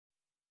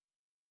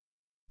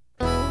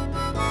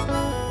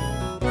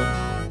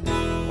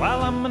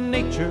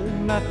nature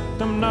nut,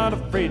 I'm not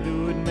afraid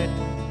to admit.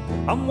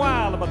 I'm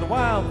wild about the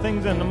wild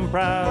things and I'm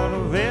proud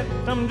of it.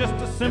 I'm just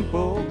a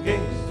simple case,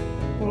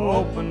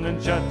 open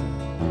and shut.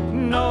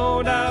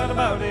 No doubt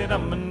about it,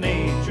 I'm a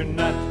nature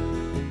nut.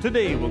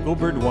 Today we'll go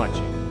bird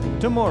watching,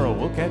 tomorrow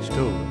we'll catch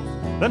toads.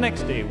 The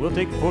next day we'll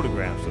take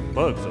photographs of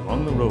bugs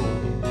along the road.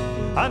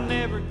 I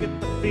never get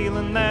the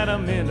feeling that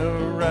I'm in a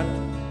rut.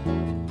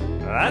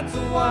 That's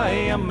why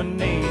I'm a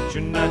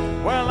nature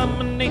nut. Well, I'm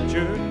a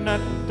nature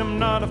nut, I'm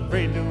not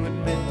afraid to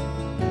admit.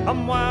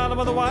 I'm wild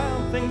about the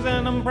wild things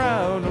and I'm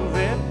proud of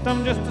it.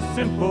 I'm just a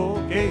simple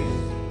case,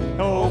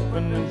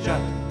 open and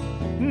shut.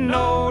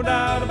 No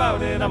doubt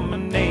about it, I'm a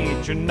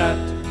nature nut.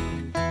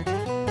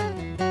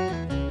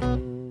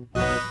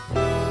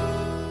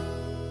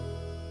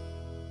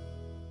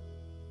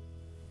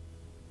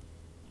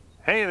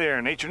 Hey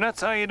there, nature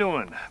nuts, how you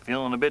doing?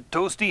 Feeling a bit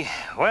toasty?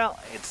 Well,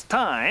 it's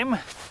time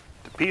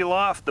to peel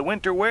off the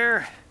winter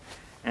wear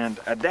and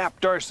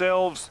adapt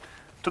ourselves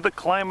to the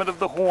climate of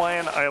the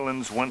Hawaiian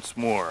Islands once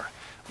more.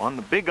 On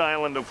the big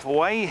island of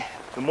Hawaii,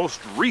 the most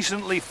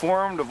recently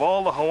formed of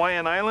all the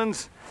Hawaiian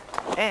Islands,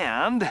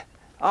 and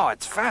oh,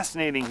 it's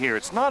fascinating here.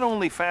 It's not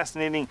only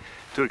fascinating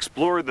to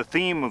explore the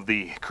theme of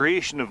the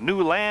creation of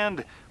new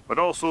land, but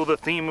also the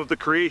theme of the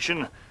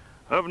creation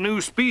of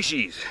new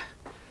species.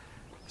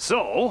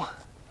 So,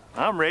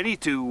 I'm ready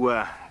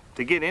to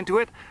get into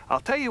it.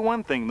 I'll tell you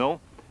one thing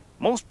though.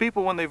 Most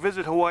people when they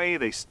visit Hawaii,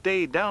 they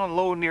stay down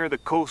low near the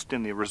coast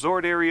in the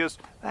resort areas.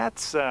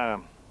 That's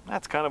kind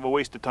of a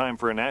waste of time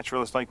for a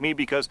naturalist like me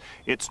because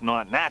it's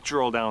not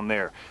natural down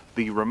there.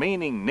 The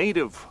remaining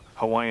native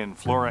Hawaiian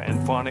flora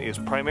and fauna is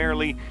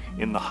primarily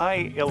in the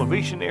high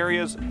elevation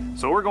areas.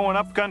 So we're going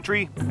up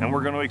country and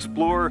we're going to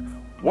explore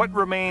what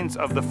remains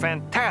of the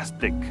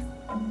fantastic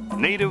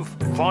native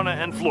fauna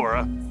and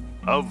flora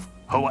of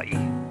Hawaii.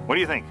 What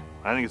do you think?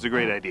 I think it's a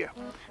great idea.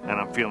 And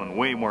I'm feeling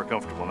way more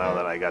comfortable now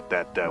that I got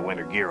that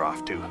winter gear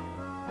off too.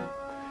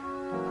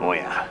 Oh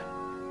yeah.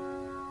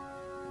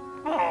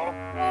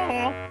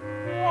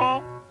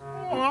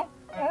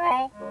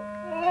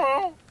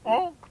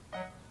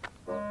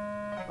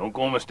 Don't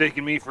go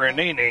mistaking me for a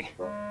nene.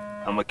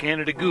 I'm a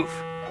Canada goof,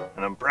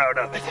 and I'm proud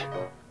of it.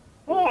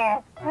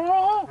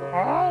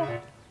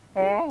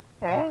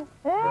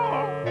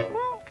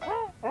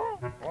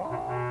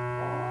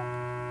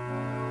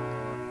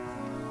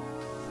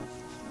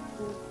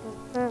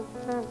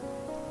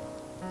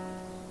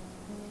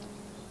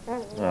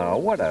 Oh,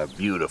 what a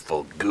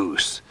beautiful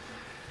goose.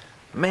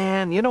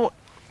 Man, you know,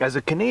 as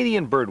a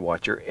Canadian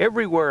birdwatcher,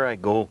 everywhere I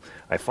go,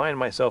 I find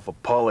myself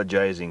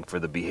apologizing for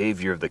the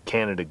behavior of the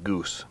Canada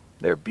goose.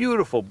 They're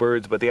beautiful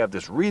birds, but they have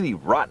this really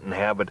rotten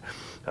habit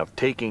of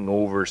taking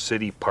over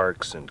city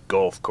parks and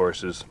golf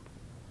courses.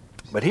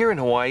 But here in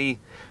Hawaii,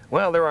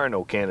 well, there are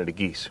no Canada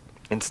geese.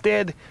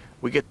 Instead,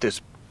 we get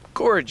this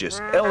gorgeous,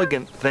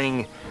 elegant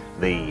thing,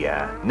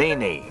 the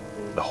nene,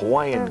 the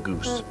Hawaiian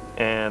goose.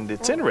 And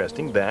it's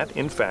interesting that,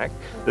 in fact,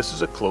 this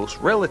is a close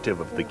relative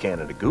of the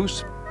Canada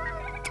goose.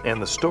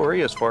 And the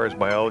story, as far as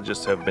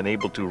biologists have been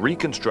able to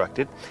reconstruct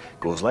it,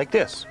 goes like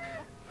this.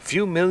 A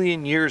few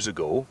million years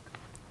ago,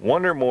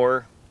 one or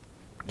more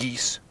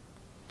geese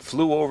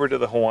flew over to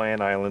the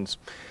Hawaiian Islands.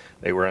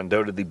 They were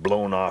undoubtedly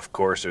blown off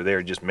course, or they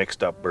were just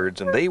mixed up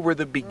birds, and they were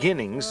the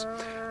beginnings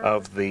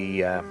of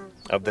the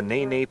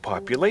nene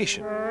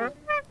population.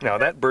 Now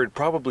that bird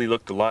probably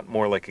looked a lot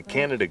more like a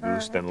Canada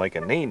goose than like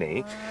a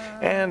nene,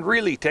 and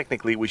really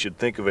technically we should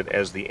think of it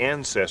as the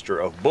ancestor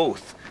of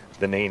both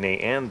the nene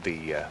and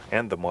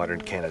the modern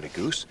Canada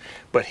goose.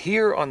 But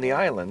here on the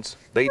islands,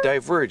 they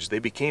diverged. They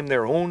became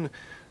their own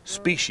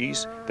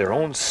species, their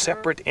own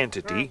separate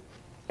entity.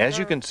 As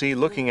you can see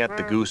looking at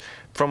the goose,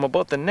 from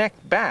about the neck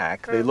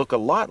back, they look a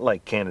lot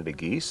like Canada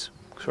geese,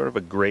 sort of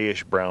a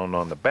grayish brown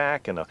on the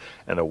back and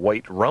a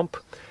white rump.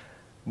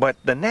 But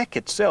the neck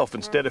itself,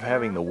 instead of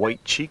having the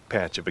white cheek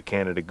patch of a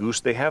Canada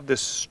goose, they have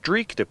this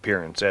streaked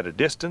appearance at a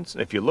distance.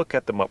 If you look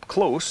at them up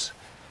close,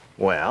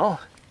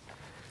 well,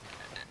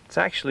 it's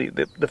actually,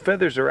 the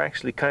feathers are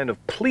actually kind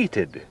of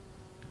pleated.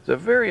 It's a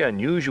very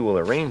unusual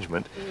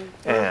arrangement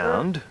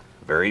and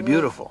very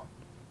beautiful.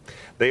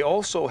 They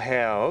also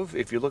have,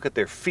 if you look at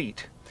their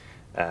feet,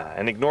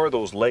 and ignore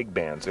those leg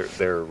bands,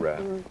 there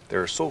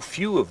are so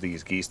few of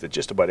these geese that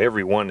just about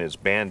every one is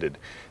banded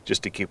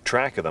just to keep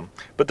track of them.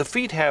 But the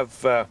feet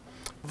have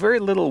very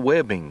little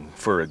webbing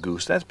for a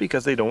goose. That's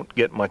because they don't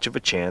get much of a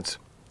chance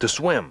to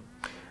swim.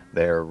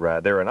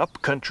 They're an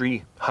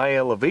upcountry, high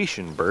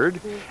elevation bird,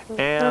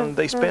 and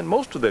they spend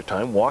most of their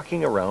time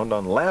walking around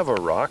on lava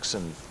rocks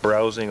and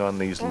browsing on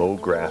these low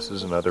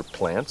grasses and other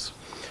plants.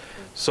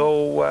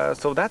 So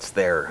that's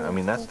their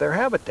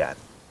habitat.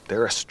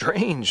 They're a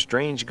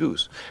strange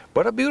goose,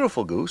 but a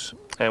beautiful goose.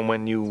 And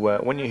when you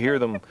hear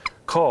them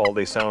call,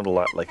 they sound a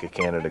lot like a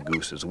Canada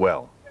goose as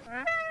well.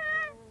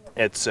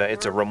 It's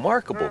a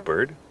remarkable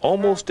bird,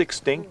 almost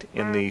extinct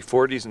in the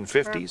 40s and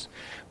 50s,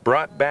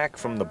 brought back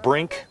from the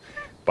brink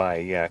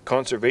by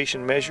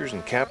conservation measures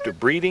and captive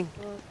breeding,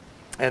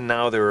 and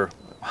now there are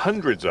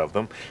hundreds of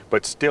them,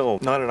 but still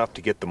not enough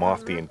to get them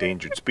off the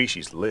endangered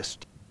species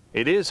list.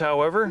 It is,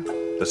 however,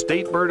 the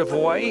state bird of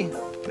Hawaii.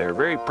 They're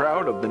very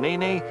proud of the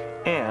nene,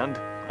 and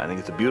I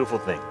think it's a beautiful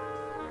thing.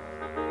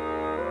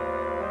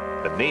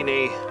 The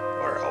nene,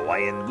 or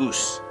Hawaiian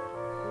goose.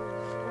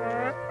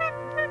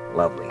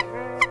 Lovely.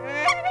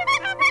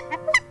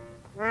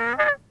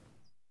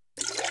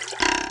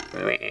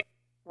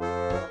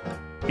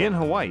 In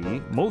Hawaii,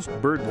 most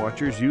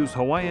birdwatchers use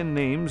Hawaiian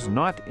names,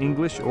 not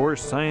English or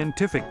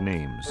scientific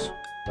names.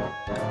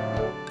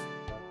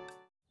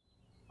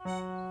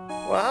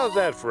 Well, how's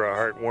that for a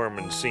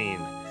heartwarming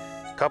scene?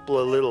 A couple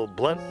of little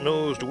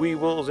blunt-nosed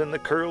weevils in the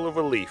curl of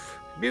a leaf.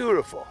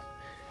 Beautiful.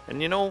 And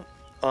you know,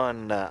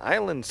 on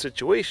island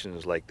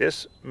situations like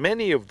this,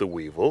 many of the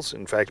weevils,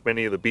 in fact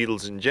many of the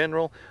beetles in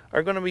general,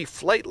 are going to be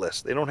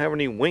flightless. They don't have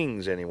any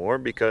wings anymore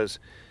because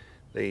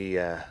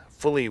the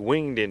fully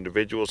winged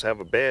individuals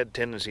have a bad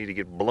tendency to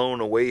get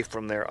blown away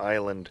from their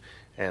island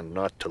and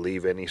not to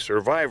leave any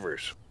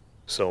survivors.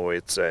 So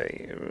it's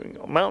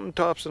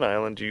mountaintops and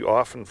islands, you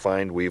often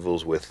find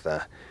weevils with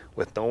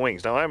no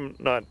wings. Now I'm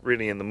not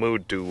really in the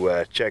mood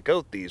to check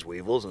out these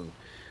weevils and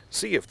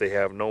see if they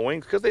have no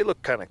wings, because they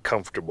look kind of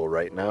comfortable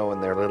right now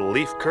in their little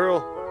leaf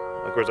curl.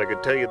 Of course, I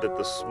could tell you that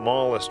the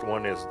smallest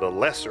one is the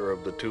lesser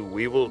of the two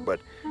weevils,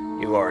 but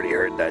you already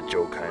heard that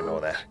joke, I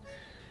know that.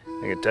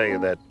 I can tell you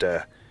that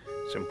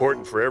it's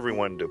important for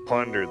everyone to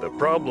ponder the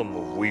problem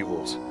of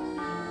weevils.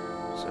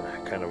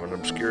 It's kind of an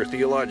obscure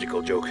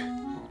theological joke.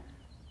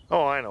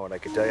 Oh, I know what I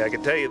could tell you. I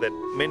could tell you that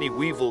many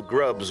weevil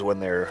grubs,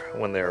 when they're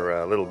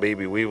little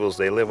baby weevils,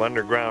 they live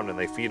underground and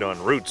they feed on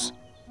roots.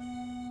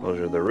 Those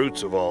are the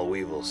roots of all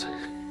weevils.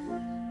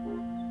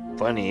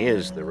 Funny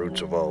is the roots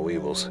of all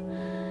weevils.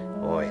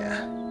 Oh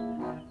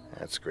yeah,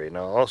 that's great. And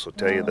I'll also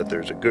tell you that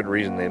there's a good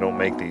reason they don't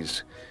make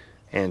these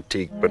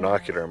antique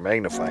binocular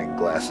magnifying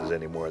glasses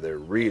anymore. They're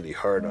really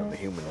hard on the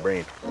human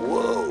brain.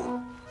 Whoa!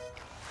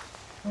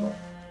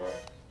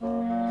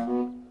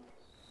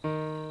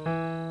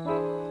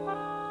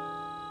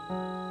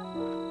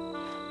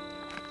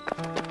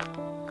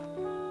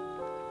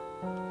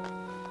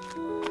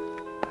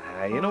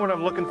 You know what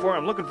I'm looking for?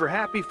 I'm looking for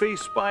happy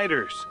face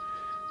spiders.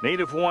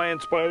 Native Hawaiian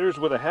spiders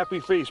with a happy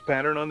face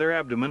pattern on their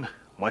abdomen,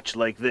 much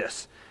like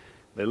this.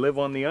 They live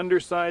on the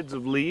undersides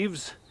of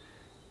leaves,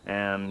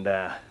 and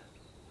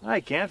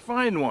I can't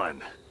find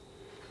one.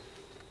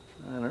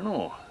 I don't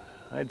know.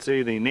 I'd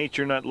say the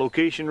nature nut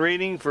location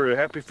rating for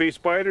happy face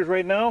spiders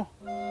right now?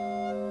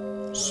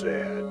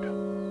 Sad.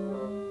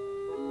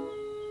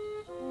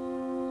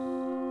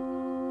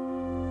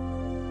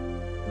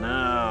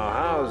 Now,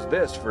 how's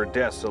this for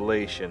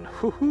desolation?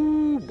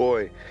 Hoo-hoo,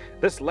 boy.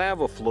 This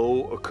lava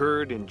flow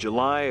occurred in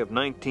July of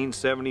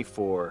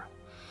 1974.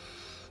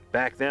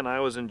 Back then, I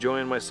was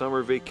enjoying my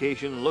summer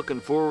vacation, looking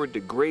forward to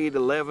grade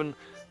 11.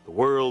 The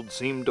world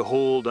seemed to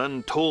hold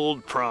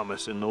untold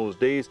promise in those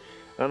days,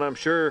 and I'm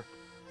sure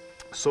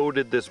so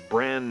did this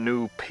brand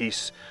new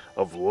piece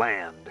of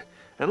land.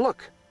 And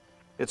look,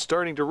 it's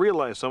starting to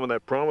realize some of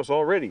that promise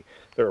already.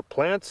 There are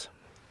plants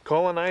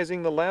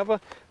colonizing the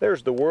lava.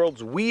 There's the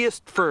world's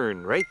weeest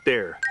fern right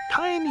there.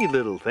 Tiny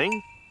little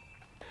thing.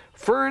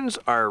 Ferns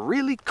are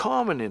really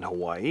common in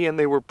Hawaii, and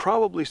they were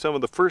probably some of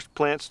the first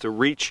plants to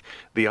reach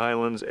the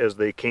islands as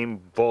they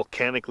came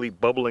volcanically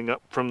bubbling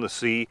up from the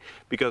sea,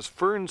 because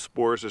fern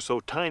spores are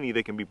so tiny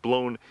they can be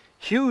blown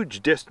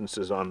huge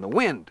distances on the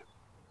wind.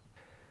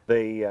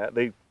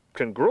 They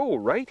can grow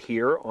right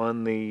here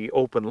on the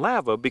open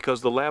lava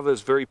because the lava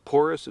is very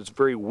porous, it's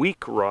very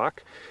weak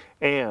rock,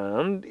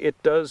 and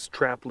it does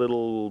trap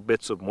little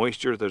bits of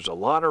moisture. There's a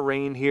lot of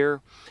rain here,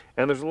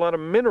 and there's a lot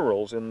of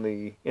minerals in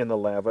the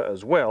lava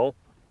as well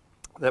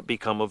that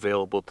become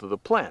available to the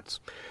plants.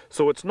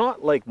 So it's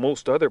not like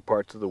most other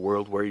parts of the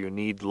world where you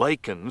need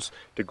lichens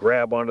to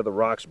grab onto the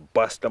rocks,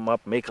 bust them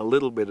up, make a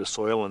little bit of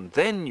soil, and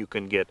then you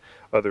can get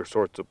other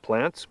sorts of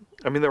plants.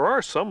 I mean, there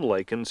are some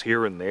lichens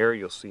here and there.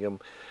 You'll see them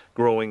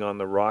growing on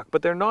the rock,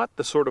 but they're not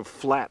the sort of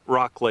flat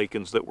rock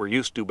lichens that we're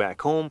used to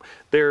back home.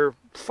 They're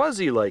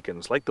fuzzy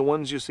lichens, like the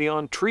ones you see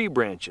on tree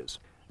branches.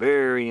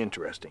 Very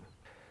interesting.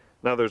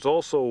 Now there's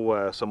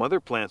also some other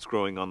plants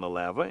growing on the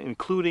lava,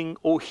 including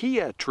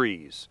ohia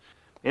trees.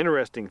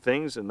 Interesting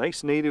things, a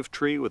nice native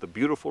tree with a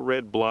beautiful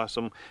red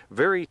blossom,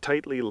 very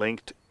tightly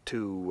linked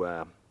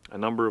to a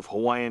number of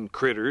Hawaiian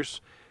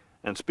critters.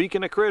 And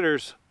speaking of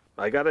critters,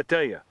 I gotta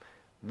tell you,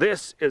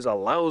 this is a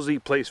lousy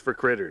place for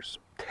critters.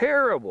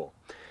 Terrible.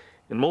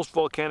 In most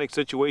volcanic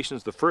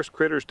situations, the first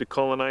critters to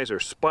colonize are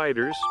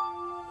spiders.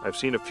 I've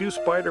seen a few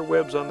spider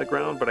webs on the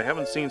ground, but I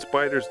haven't seen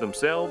spiders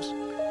themselves.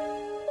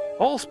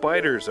 All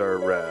spiders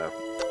are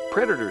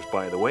predators,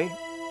 by the way.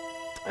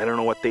 I don't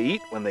know what they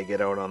eat when they get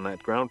out on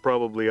that ground,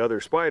 probably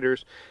other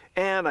spiders,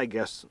 and I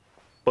guess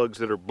bugs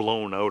that are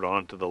blown out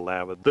onto the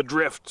lava, the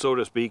drift, so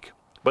to speak.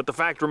 But the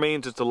fact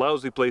remains, it's a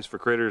lousy place for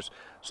critters,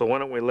 so why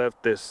don't we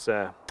let this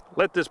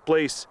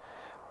place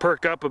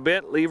perk up a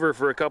bit, leave her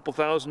for a couple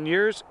thousand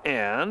years,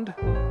 and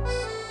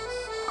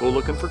go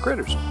looking for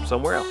critters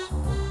somewhere else.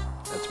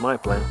 That's my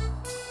plan.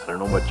 I don't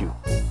know about you.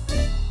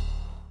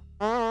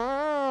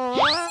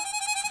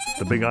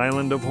 The Big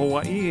Island of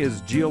Hawaii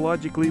is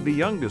geologically the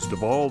youngest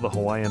of all the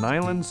Hawaiian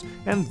islands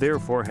and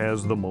therefore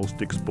has the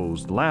most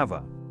exposed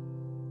lava.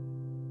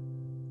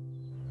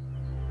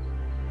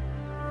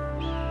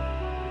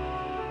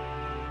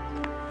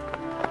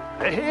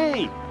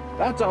 Hey,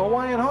 that's a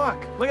Hawaiian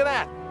hawk. Look at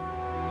that.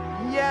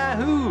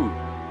 Yahoo!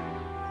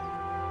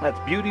 That's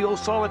Buteo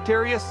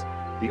solitarius,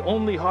 the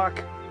only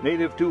hawk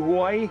native to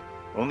Hawaii,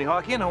 only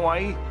hawk in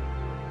Hawaii.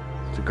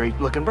 It's a great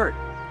looking bird.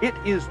 It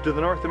is to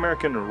the North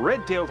American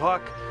red-tailed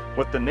hawk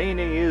what the nene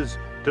is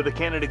to the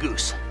Canada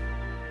goose.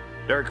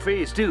 Dark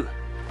phase too,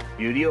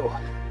 Buteo.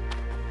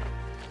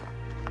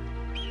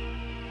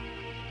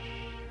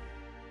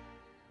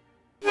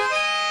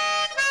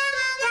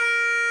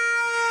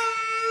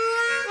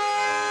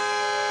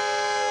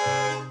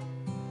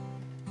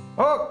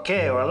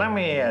 Okay, well let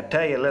me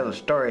tell you a little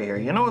story here.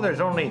 You know there's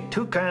only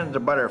two kinds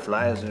of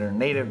butterflies that are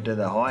native to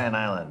the Hawaiian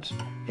Islands.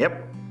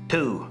 Yep,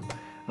 two.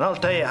 And I'll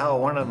tell you how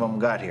one of them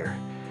got here.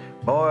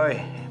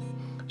 Boy,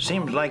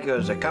 seems like it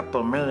was a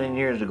couple million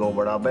years ago,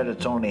 but I'll bet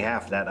it's only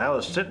half that. I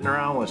was sitting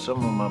around with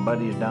some of my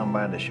buddies down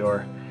by the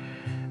shore,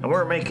 and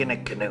we're making a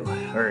canoe.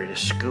 We're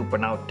just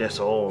scooping out this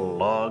old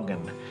log,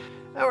 and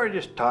we're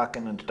just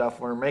talking and stuff.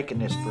 We're making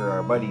this for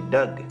our buddy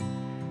Doug.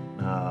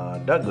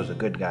 Doug was a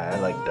good guy. I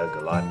like Doug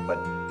a lot, but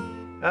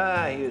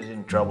he was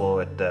in trouble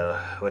with the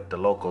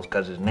locals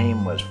because his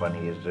name was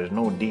funny. There's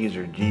no D's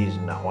or G's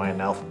in the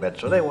Hawaiian alphabet,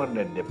 so they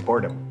wanted to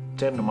deport him,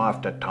 send him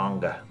off to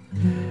Tonga.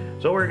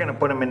 So we're gonna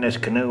put him in this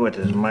canoe with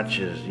as much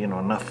as, you know,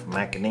 enough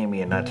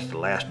macadamia nuts to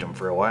last him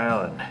for a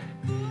while, and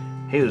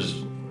he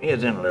was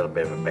in a little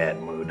bit of a bad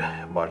mood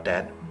about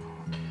that.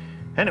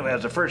 Anyway, it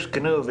was the first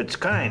canoe of its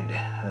kind.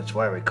 That's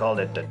why we called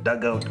it the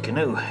dugout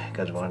canoe,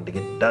 because we wanted to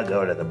get Doug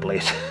out of the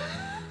place.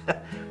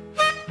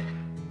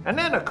 And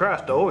then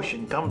across the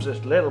ocean comes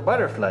this little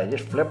butterfly,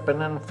 just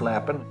flipping and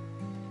flapping.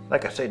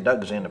 Like I say,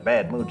 Doug's in a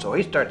bad mood, so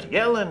he starts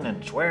yelling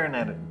and swearing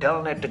at it,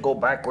 telling it to go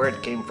back where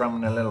it came from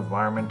in the little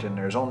varmint, and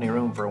there's only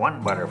room for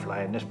one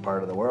butterfly in this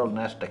part of the world, and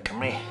that's the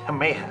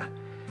Kamehameha.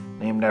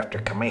 Named after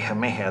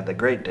Kamehameha the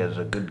Great, as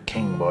a good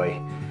king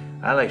boy.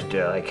 I like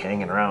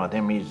hanging around with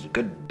him. He's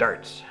good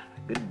darts,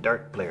 good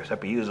dart player,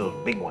 except he uses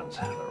those big ones.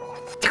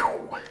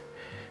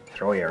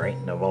 Throw you right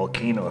in the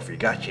volcano if you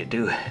got you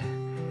too.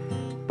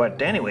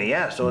 But anyway,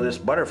 yeah, so this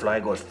butterfly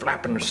goes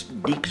flapping,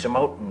 dekes him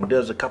out and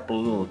does a couple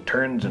of little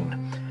turns, and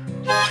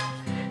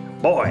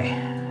boy,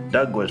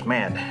 Doug was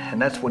mad.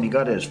 And that's when he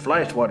got his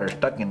fly swatter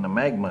stuck in the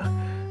magma.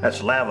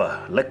 That's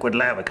lava, liquid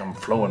lava come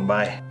flowing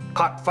by.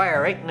 Caught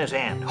fire right in his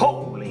hand.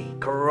 Holy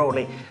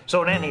caroly.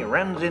 So then he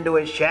runs into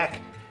his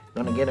shack,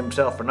 gonna get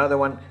himself another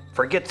one,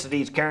 forgets that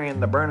he's carrying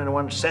the burning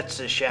one, sets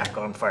his shack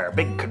on fire.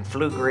 Big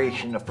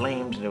conflagration of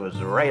flames, and it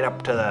was right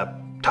up to the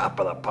top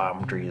of the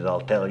palm trees,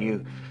 I'll tell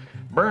you.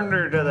 Burned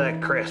her to the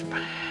crisp.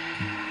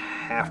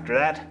 After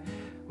that,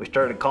 we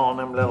started calling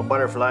them little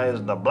butterflies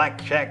the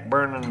black shack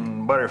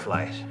burning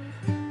butterflies.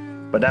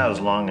 But that was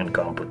long and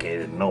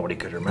complicated, and nobody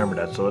could remember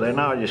that, so they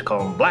now just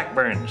call them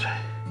blackburns.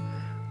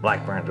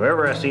 Blackburns.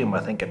 Wherever I see him, I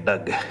think of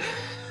Doug.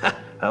 I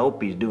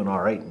hope he's doing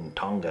all right in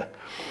Tonga.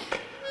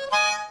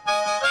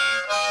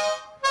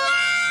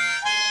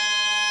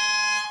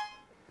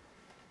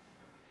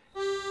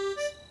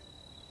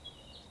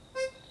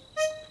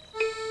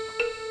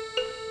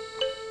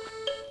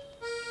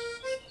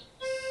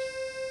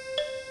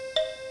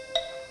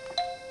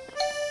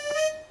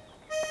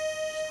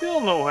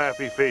 Still no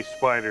happy-faced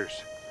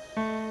spiders.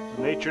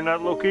 Nature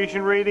Nut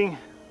location rating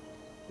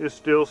is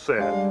still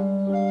sad.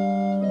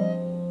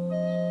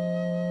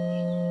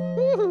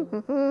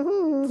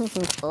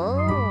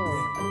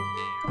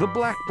 The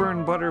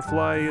blackburn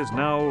butterfly is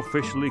now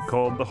officially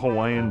called the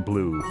Hawaiian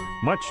blue,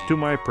 much to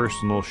my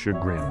personal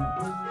chagrin.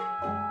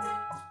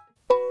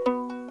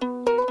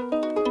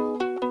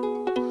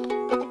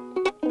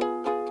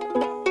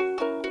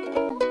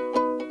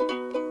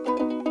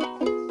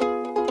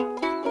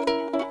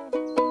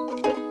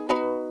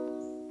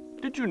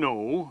 Did you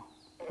know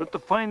that the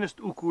finest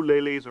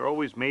ukuleles are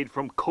always made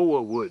from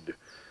koa wood?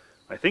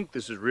 I think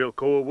this is real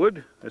koa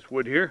wood, this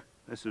wood here.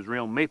 This is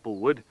real maple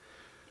wood.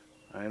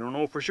 I don't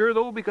know for sure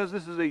though, because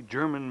this is a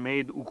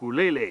German-made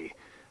ukulele.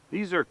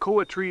 These are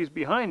koa trees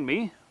behind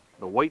me,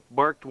 the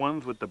white-barked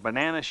ones with the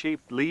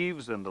banana-shaped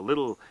leaves and the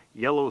little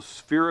yellow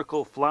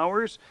spherical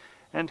flowers.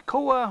 And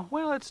koa,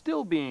 well, it's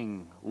still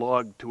being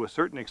logged to a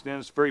certain extent.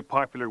 It's very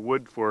popular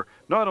wood for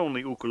not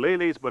only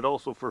ukuleles, but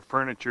also for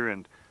furniture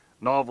and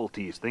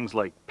novelties, things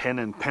like pen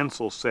and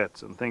pencil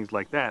sets and things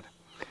like that.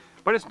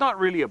 But it's not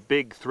really a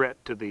big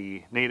threat to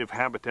the native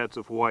habitats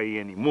of Hawaii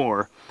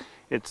anymore.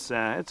 It's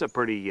a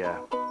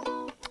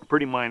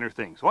pretty minor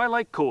thing. So I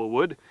like koa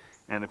wood,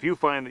 and if you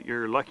find that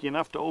you're lucky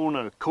enough to own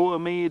a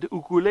koa-made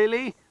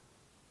ukulele,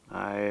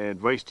 my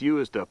advice to you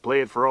is to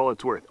play it for all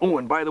it's worth. Oh,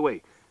 and by the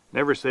way,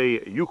 never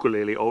say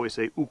ukulele, always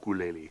say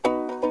ukulele.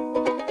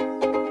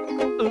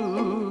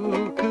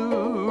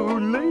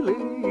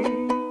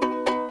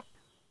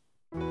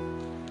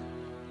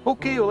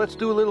 Okay, well, let's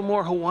do a little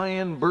more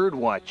Hawaiian bird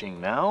watching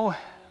now.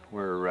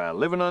 We're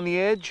living on the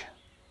edge.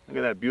 Look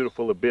at that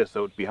beautiful abyss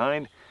out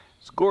behind.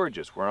 It's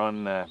gorgeous. We're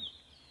on the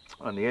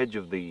edge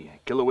of the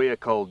Kilauea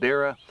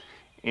caldera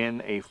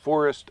in a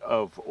forest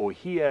of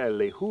ohia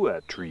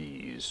lehua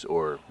trees,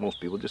 or most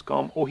people just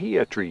call them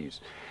ohia trees.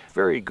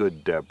 Very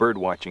good bird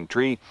watching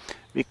tree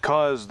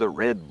because the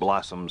red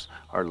blossoms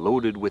are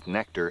loaded with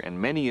nectar, and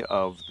many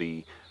of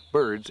the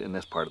birds in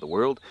this part of the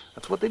world,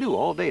 that's what they do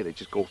all day. They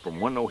just go from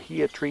one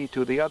ohia tree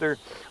to the other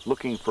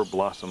looking for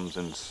blossoms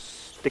and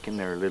sticking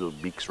their little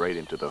beaks right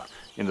into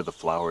the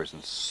flowers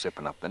and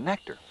sipping up the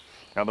nectar.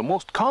 Now the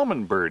most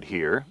common bird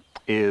here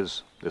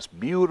is this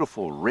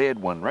beautiful red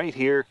one right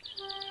here.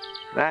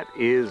 That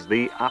is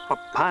the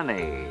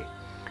apapane.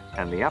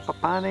 And the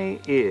apapane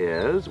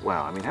is,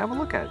 well, I mean, have a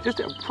look at it. Just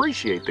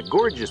appreciate the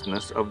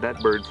gorgeousness of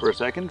that bird for a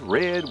second.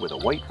 Red with a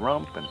white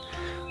rump and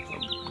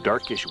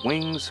darkish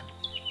wings.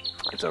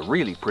 It's a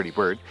really pretty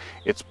bird.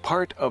 It's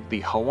part of the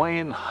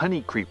Hawaiian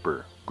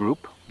honeycreeper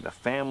group, the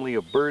family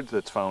of birds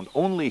that's found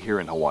only here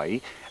in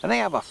Hawaii. And they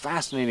have a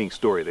fascinating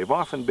story. They've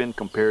often been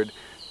compared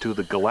to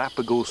the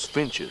Galapagos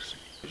finches.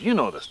 You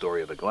know the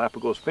story of the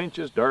Galapagos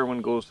finches.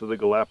 Darwin goes to the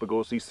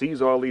Galapagos. He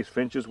sees all these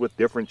finches with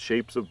different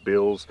shapes of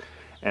bills,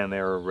 and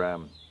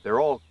they're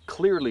all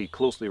clearly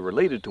closely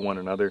related to one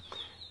another,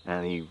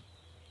 and he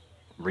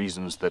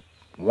reasons that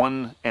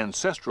one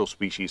ancestral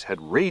species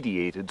had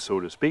radiated, so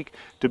to speak,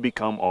 to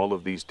become all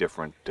of these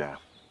different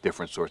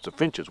sorts of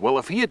finches. Well,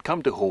 if he had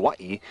come to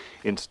Hawaii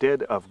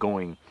instead of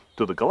going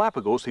to the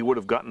Galapagos, he would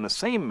have gotten the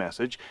same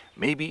message,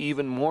 maybe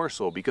even more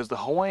so, because the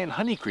Hawaiian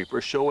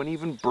honeycreepers show an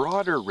even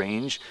broader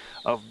range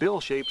of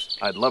bill shapes.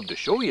 I'd love to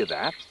show you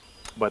that,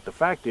 but the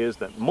fact is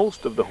that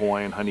most of the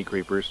Hawaiian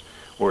honeycreepers,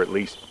 or at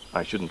least,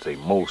 I shouldn't say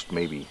most,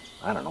 maybe,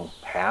 I don't know,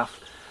 half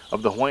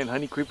of the Hawaiian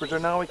honeycreepers are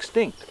now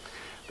extinct.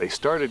 They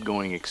started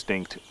going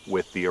extinct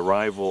with the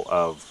arrival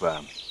of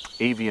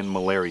avian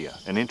malaria,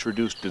 an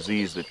introduced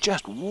disease that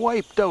just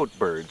wiped out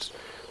birds,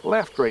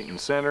 left, right, and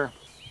center.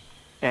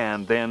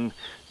 And then,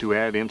 to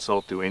add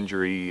insult to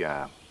injury,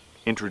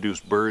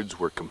 introduced birds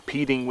were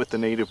competing with the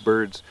native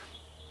birds,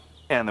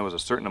 and there was a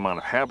certain amount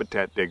of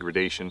habitat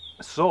degradation.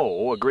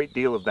 So, a great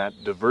deal of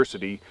that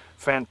diversity,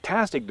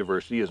 fantastic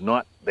diversity, is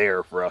not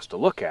there for us to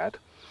look at.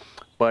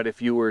 But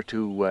if you were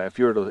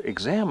to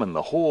examine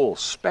the whole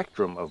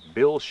spectrum of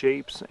bill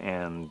shapes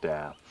and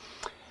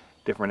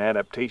different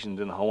adaptations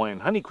in the Hawaiian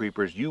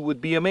honeycreepers, you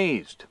would be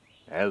amazed,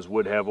 as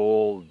would have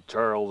old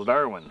Charles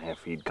Darwin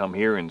if he'd come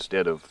here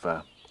instead of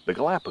the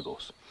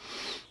Galapagos.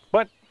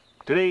 But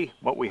today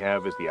what we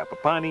have is the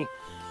apapane,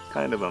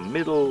 kind of a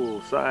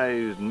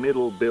middle-sized,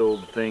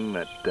 middle-billed thing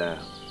that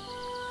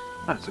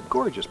it's a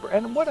gorgeous bird,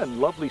 and what a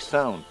lovely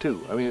sound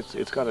too. I mean,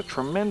 it's got a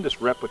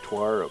tremendous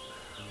repertoire of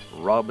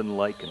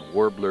robin-like and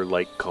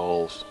warbler-like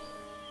calls.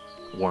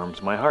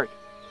 Warms my heart.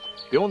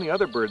 The only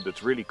other bird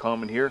that's really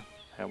common here,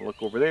 have a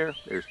look over there,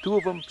 there's two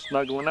of them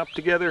snuggling up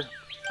together.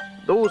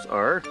 Those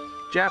are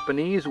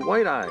Japanese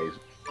white-eyes.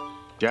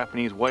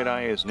 Japanese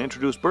white-eye is an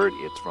introduced bird.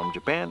 It's from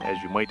Japan,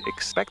 as you might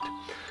expect.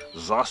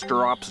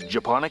 Zosterops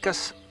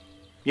japonicus.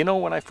 You know,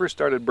 when I first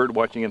started bird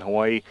watching in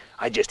Hawaii,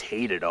 I just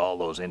hated all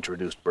those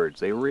introduced birds.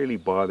 They really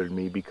bothered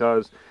me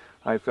because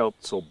I felt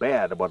so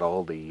bad about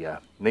all the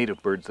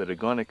native birds that had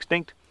gone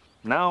extinct.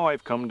 Now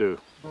I've come to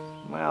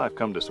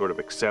sort of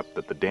accept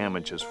that the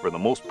damage has for the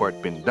most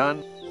part been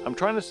done. I'm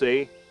trying to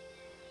say,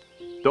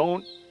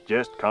 don't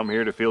just come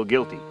here to feel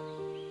guilty.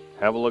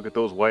 Have a look at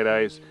those white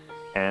eyes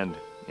and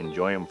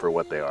enjoy them for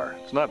what they are.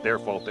 It's not their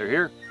fault they're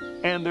here,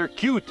 and they're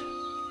cute.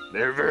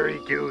 They're very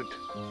cute.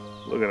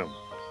 Look at them,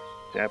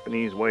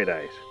 Japanese white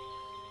eyes.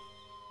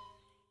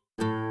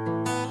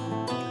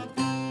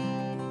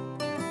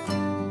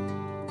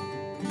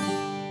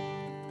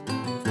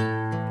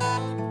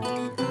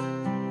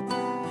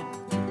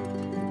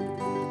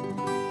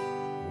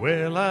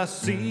 Well, I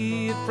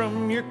see it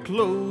from your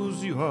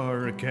clothes, you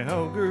are a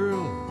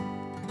cowgirl.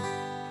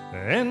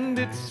 And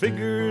it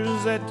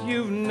figures that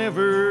you've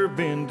never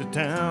been to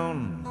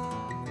town.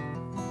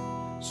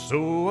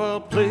 So I'll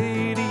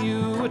play to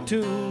you a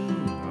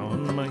tune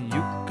on my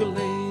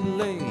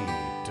ukulele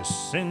to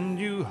send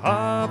you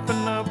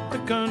hopping up the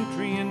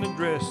country in a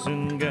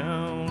dressing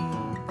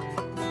gown.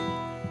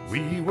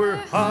 We were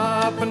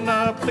hopping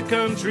up the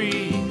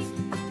country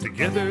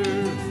together,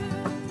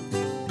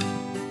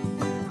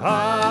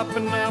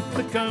 hopping up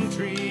the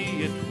country,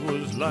 it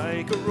was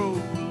like a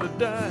roll of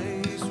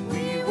dice.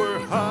 We were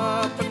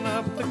hopping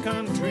up the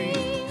country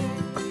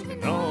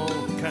in all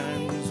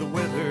kinds of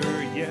weather.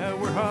 Yeah,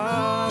 we're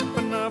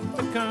hopping up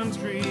the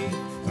country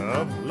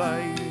of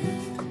life.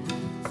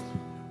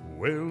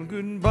 Well,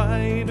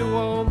 goodbye to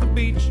all the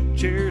beach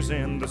chairs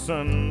and the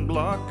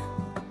sunblock.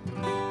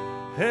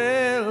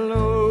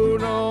 Hello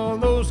to all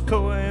those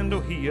koa and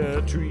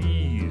ohia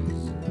trees.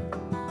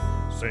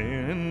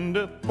 Send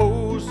a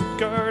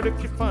postcard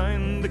if you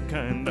find the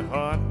kind of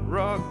hot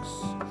rocks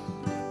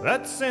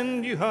that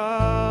send you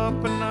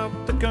hopping up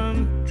the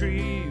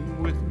country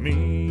with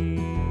me.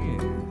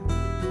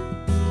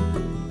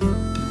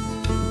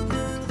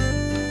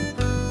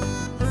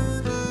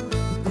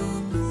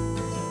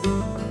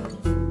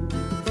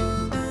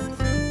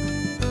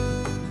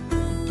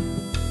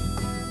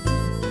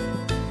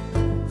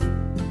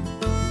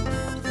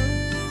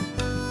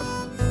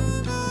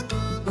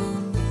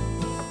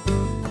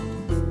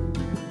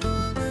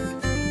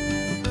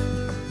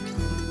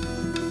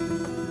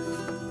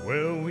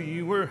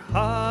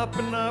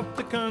 up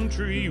the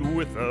country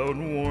without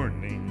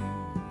warning.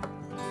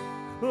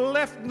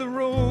 Left the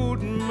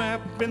road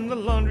map in the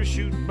laundry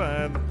chute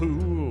by the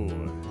pool.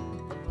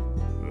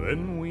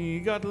 Then we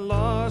got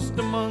lost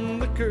among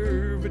the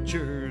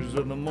curvatures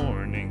of the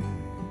morning,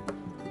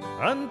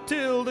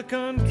 until the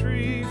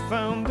country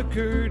found the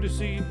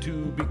courtesy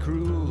to be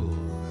cruel.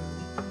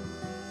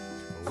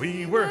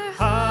 We were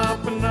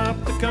hopping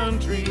up the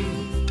country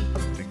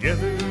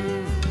together.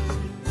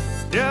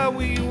 Yeah,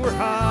 we were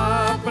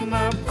hopping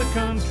up the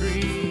country.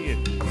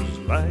 It was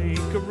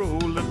like a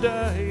roll of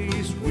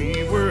dice.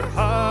 We were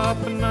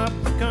hopping up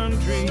the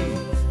country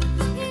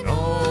in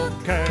all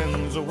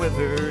kinds of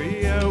weather.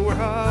 Yeah, we're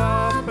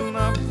hopping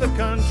up the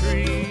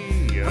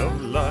country of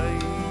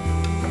life.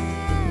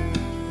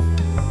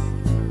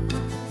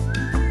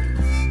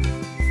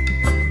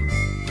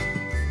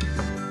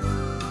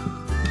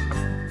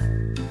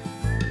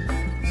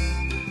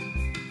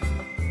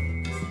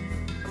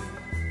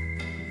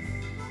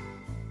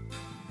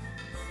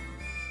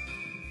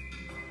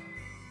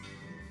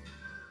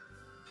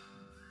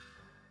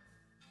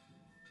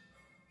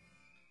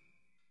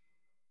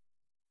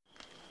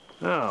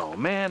 Oh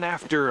man,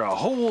 after a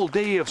whole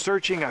day of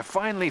searching, I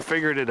finally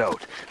figured it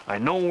out. I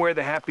know where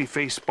the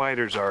happy-faced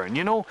spiders are, and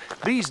you know,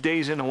 these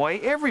days in Hawaii,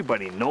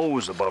 everybody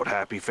knows about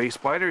happy-faced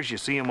spiders. You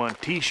see them on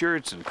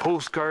t-shirts and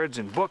postcards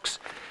and books,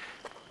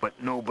 but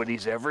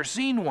nobody's ever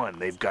seen one.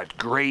 They've got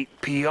great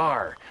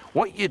PR.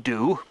 What you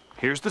do,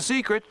 here's the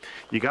secret.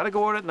 You gotta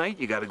go out at night,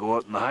 you gotta go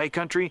out in the high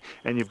country,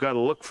 and you've gotta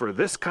look for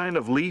this kind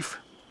of leaf.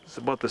 It's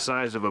about the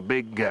size of a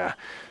big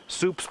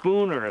soup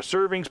spoon or a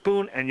serving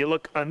spoon, and you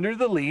look under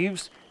the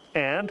leaves,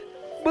 and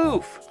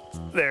boof,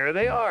 there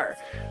they are.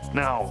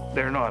 Now,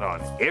 they're not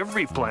on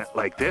every plant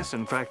like this.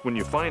 In fact, when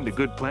you find a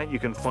good plant, you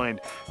can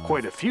find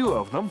quite a few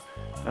of them.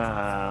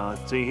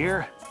 Let's see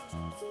here.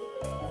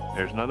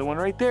 There's another one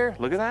right there.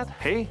 Look at that.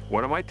 Hey,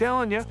 what am I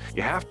telling you?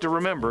 You have to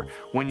remember,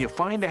 when you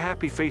find a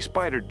happy-faced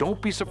spider,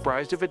 don't be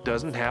surprised if it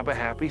doesn't have a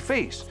happy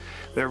face.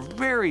 They're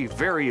very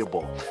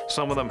variable.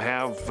 Some of them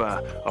have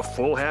a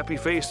full happy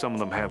face. Some of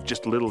them have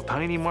just little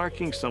tiny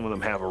markings. Some of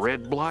them have a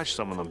red blotch.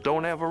 Some of them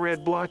don't have a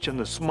red blotch and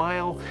the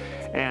smile.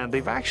 And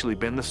they've actually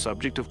been the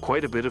subject of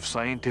quite a bit of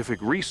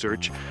scientific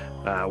research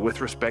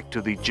with respect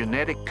to the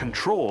genetic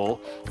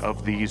control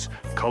of these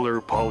color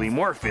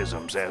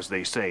polymorphisms, as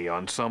they say.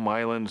 On some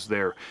islands,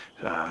 they're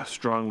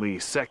strongly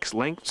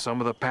sex-linked, some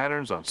of the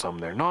patterns. On some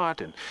they're not,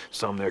 and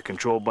some they're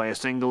controlled by a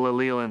single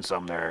allele, and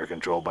some they're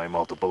controlled by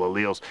multiple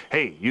alleles.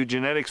 Hey, you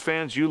genetics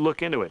fans, you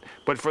look into it.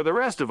 But for the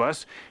rest of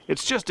us,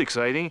 it's just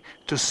exciting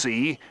to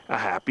see a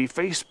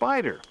happy-faced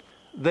spider.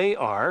 They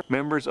are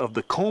members of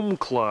the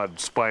comb-clawed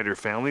spider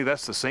family.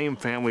 That's the same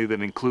family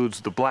that includes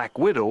the black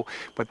widow,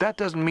 but that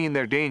doesn't mean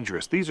they're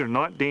dangerous. These are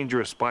not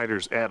dangerous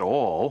spiders at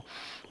all.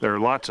 There are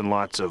lots and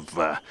lots of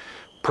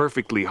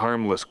perfectly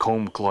harmless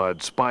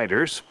comb-clawed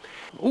spiders.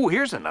 Oh,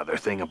 here's another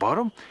thing about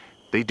them.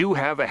 They do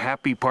have a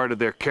happy part of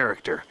their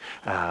character.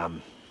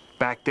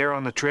 Back there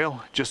on the trail,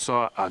 just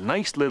saw a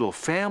nice little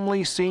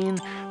family scene.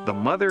 The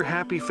mother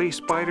happy-faced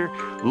spider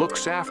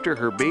looks after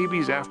her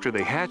babies after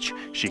they hatch.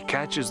 She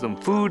catches them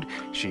food.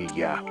 She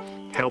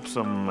helps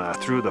them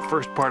through the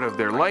first part of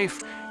their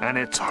life, and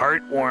it's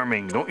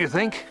heartwarming, don't you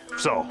think?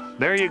 So,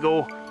 there you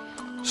go.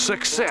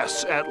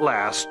 Success at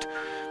last.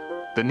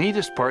 The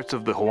neatest parts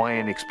of the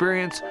Hawaiian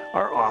experience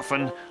are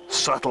often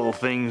subtle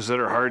things that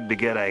are hard to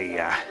get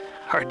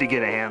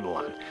a handle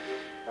on.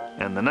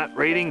 And the nut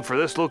rating for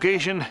this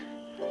location,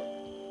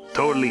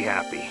 totally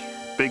happy.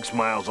 Big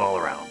smiles all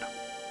around.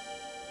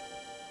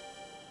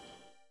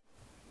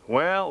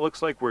 Well,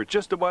 looks like we're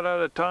just about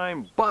out of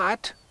time,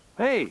 but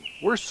hey,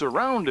 we're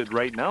surrounded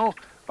right now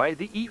by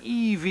the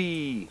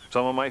EEV,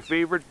 some of my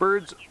favorite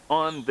birds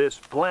on this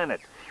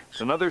planet.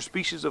 It's another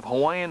species of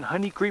Hawaiian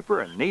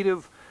honeycreeper, a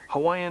native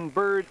Hawaiian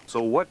bird.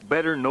 So what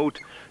better note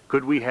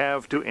could we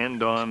have to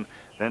end on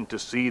than to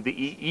see the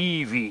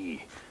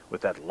EEV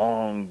with that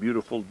long,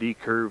 beautiful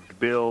decurved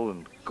bill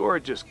and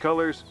gorgeous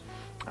colors.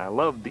 I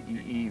love the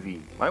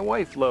EEV. My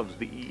wife loves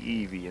the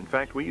EEV. In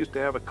fact, we used to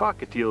have a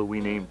cockatiel we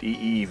named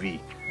EEV.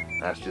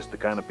 That's just the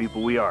kind of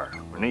people we are.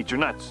 We're nature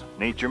nuts,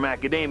 nature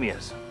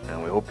macadamias,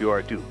 and we hope you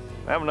are too.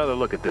 Have another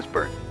look at this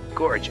bird.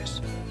 Gorgeous.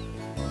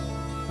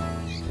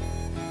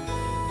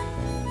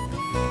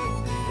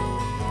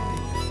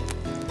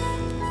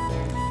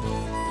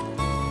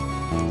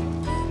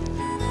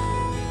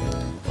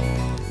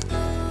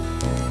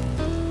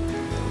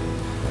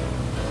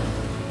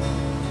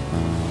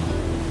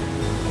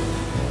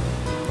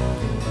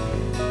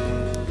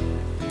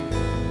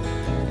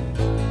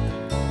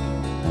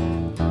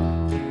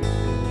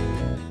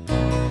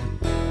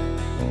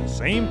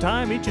 Same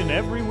time each and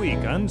every week,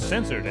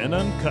 uncensored and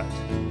uncut.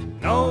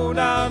 No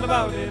doubt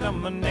about it,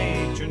 I'm a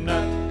nature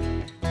nut.